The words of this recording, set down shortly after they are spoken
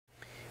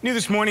New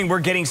this morning,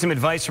 we're getting some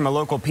advice from a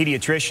local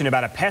pediatrician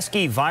about a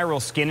pesky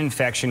viral skin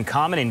infection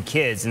common in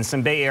kids. And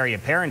some Bay Area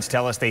parents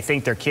tell us they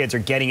think their kids are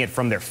getting it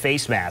from their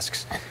face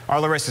masks. Our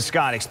Larissa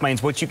Scott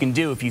explains what you can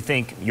do if you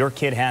think your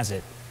kid has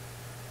it.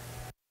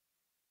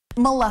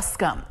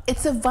 Molluscum.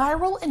 It's a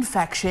viral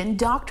infection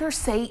doctors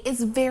say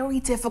is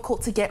very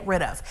difficult to get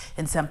rid of.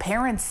 And some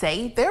parents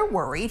say they're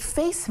worried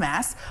face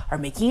masks are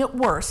making it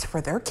worse for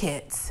their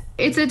kids.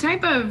 It's a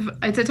type of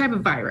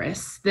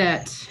virus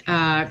that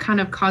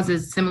kind of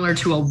causes similar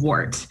to a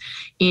wart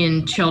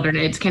in children.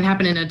 It can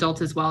happen in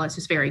adults as well. It's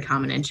just very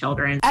common in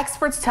children.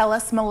 Experts tell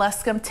us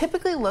molluscum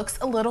typically looks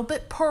a little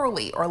bit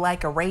pearly or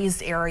like a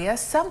raised area,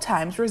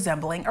 sometimes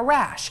resembling a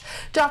rash.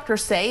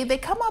 Doctors say they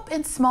come up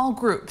in small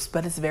groups,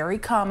 but it's very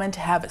common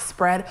to have it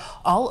spread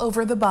all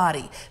over the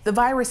body. The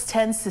virus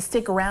tends to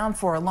stick around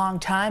for a long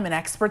time, and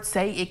experts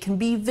say it can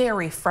be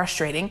very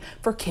frustrating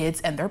for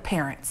kids and their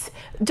parents.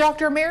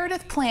 Dr.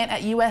 Meredith Plant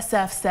at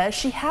USF says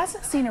she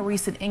hasn't seen a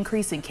recent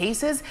increase in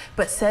cases,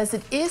 but says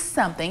it is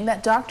something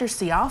that doctors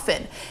see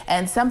often.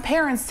 And some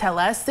parents tell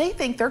us they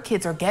think their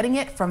kids are getting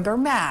it from their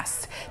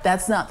masks.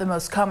 That's not the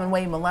most common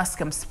way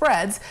molluscum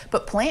spreads,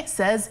 but Plant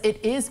says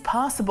it is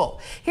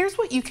possible. Here's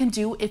what you can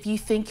do if you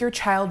think your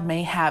child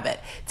may have it.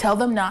 Tell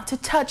them not to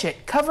touch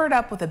it. Cover it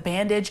up with a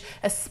bandage,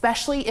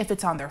 especially if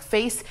it's on their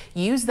face.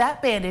 Use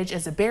that bandage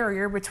as a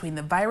barrier between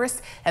the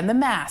virus and the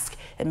mask.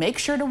 And make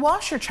sure to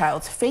wash your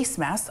child's face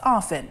mask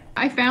often.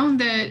 I found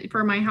that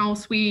for my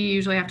house, we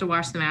usually have to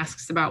wash the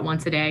masks about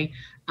once a day.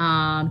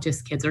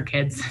 Just kids are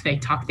kids. They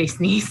talk, they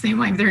sneeze, they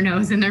wipe their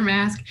nose in their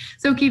mask.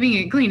 So keeping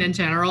it clean in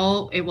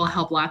general, it will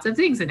help lots of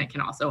things, and it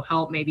can also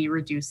help maybe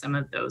reduce some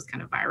of those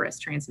kind of virus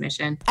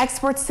transmission.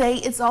 Experts say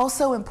it's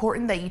also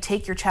important that you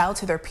take your child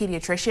to their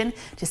pediatrician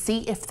to see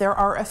if there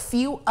are a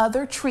few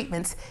other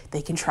treatments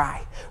they can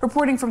try.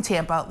 Reporting from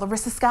Tampa,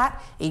 Larissa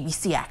Scott,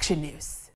 ABC Action News.